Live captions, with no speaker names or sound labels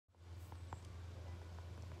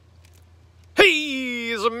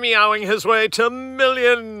He's meowing his way to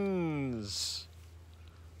millions.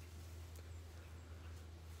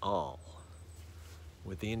 All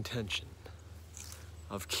with the intention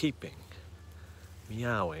of keeping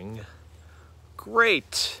meowing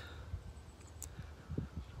great.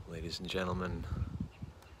 Ladies and gentlemen,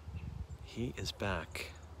 he is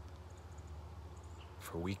back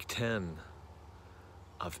for week 10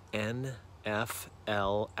 of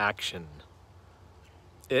NFL action.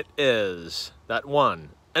 It is that one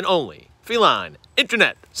and only feline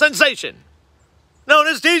internet sensation known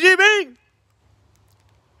as TGB,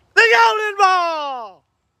 the Golden Ball!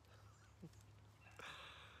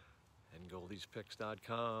 And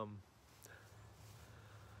Goldie'sPicks.com.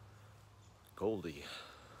 Goldie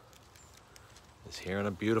is here on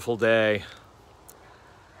a beautiful day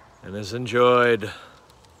and has enjoyed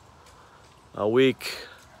a week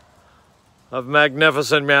of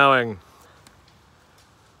magnificent meowing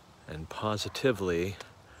and positively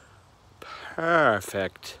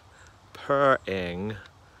perfect purring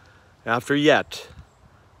after yet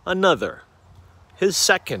another, his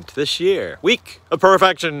second this year, week of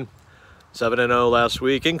PURRfection. 7-0 last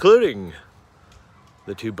week, including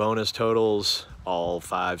the 2 bonus totals, all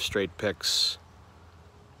 5 straight picks,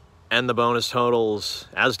 and the bonus totals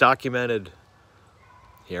as documented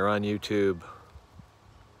here on YouTube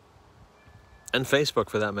and Facebook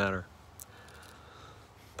for that matter.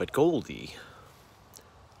 But Goldie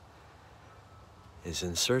is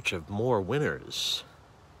in search of more winners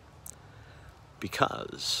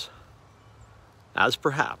because, as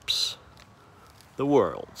perhaps the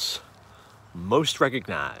world's most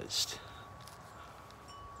recognized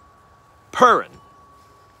purrin',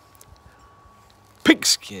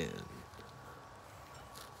 pigskin,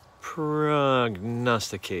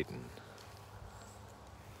 prognosticating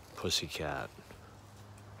pussycat,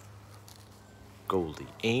 Goldie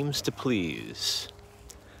aims to please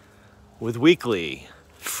with weekly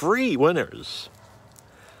free winners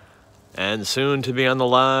and soon to be on the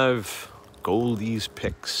live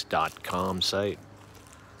GoldiesPicks.com site.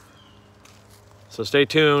 So stay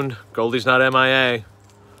tuned. Goldie's not MIA.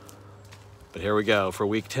 But here we go for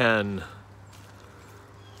week 10.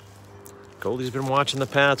 Goldie's been watching the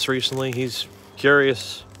Pats recently. He's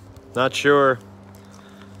curious, not sure.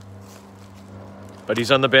 But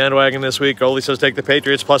he's on the bandwagon this week. Goldie says take the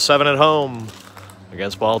Patriots +7 at home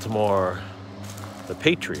against Baltimore. The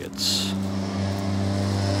Patriots.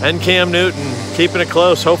 And Cam Newton keeping it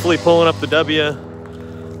close, hopefully pulling up the W.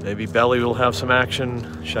 Maybe Belly will have some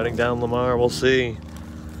action, shutting down Lamar. We'll see.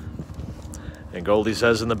 And Goldie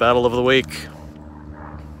says in the battle of the week,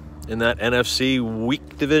 in that NFC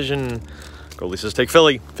weak division, Goldie says take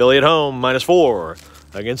Philly. Philly at home, -4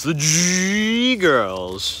 against the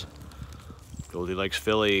G-Girls. Goldie likes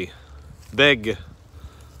Philly big,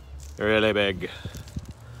 really big.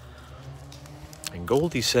 And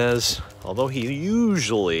Goldie says, although he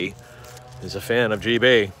usually is a fan of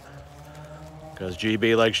GB, because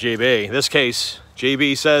GB likes GB, in this case,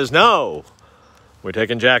 GB says no. We're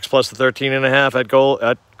taking Jacks plus the 13.5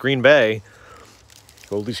 at Green Bay.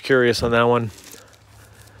 Goldie's curious on that one.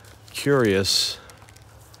 Curious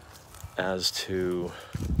as to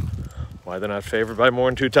why they're not favored by more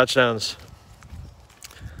than 2 touchdowns.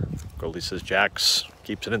 Goldie says Jacks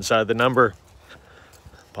keeps it inside the number.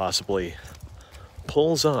 Possibly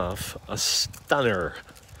pulls off a stunner.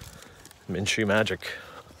 Minshew magic.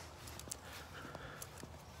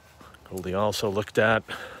 Goldie also looked at,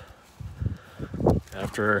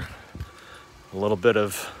 after a little bit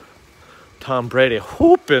of Tom Brady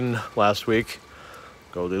whooping last week,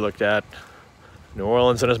 Goldie looked at New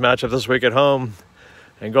Orleans in his matchup this week at home.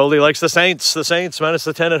 And Goldie likes the Saints. The Saints minus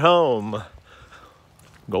the 10 at home.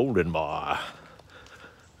 Golden Bar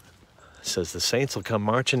says the Saints will come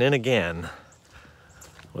marching in again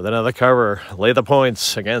with another cover. Lay the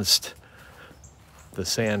points against the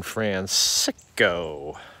San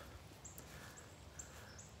Francisco.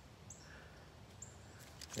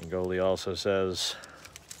 And Goldie also says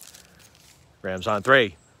Rams on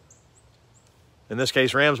 3. In this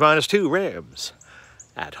case, Rams -2. Rams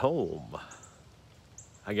at home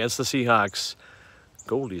against the Seahawks.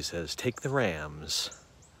 Goldie says take the Rams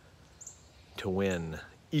to win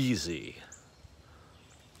easy.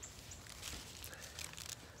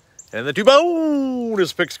 And the 2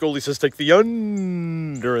 bonus picks, Goldie says take the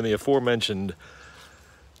under in the aforementioned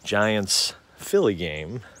Giants-Philly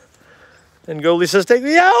game. And Goldie says take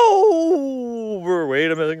the over.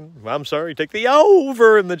 Wait a minute. I'm sorry. Take the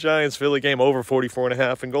over in the Giants-Philly game, over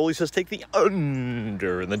 44.5. And Goldie says take the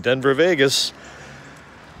under in the Denver-Vegas,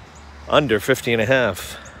 under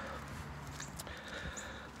 50.5.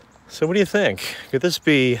 So what do you think? Could this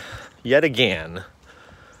be, yet again,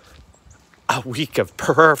 a week of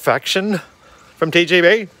PURRfection from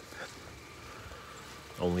TGB?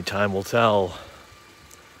 Only time will tell.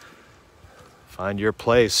 Find your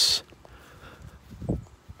place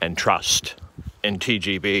and trust in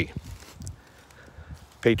TGB.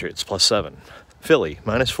 Patriots +7. Philly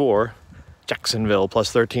 -4. Jacksonville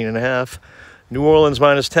 +13.5. New Orleans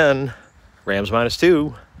 -10. Rams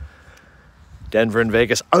 -2. Denver and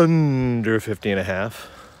Vegas under 50.5.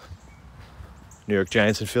 New York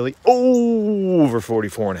Giants and Philly over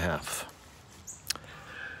 44.5.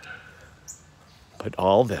 But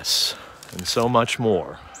all this and so much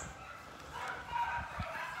more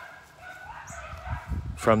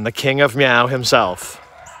from the king of meow himself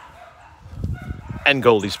and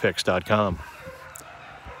Goldie'sPicks.com.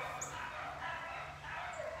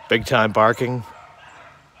 Big time barking,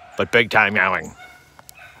 but big time meowing.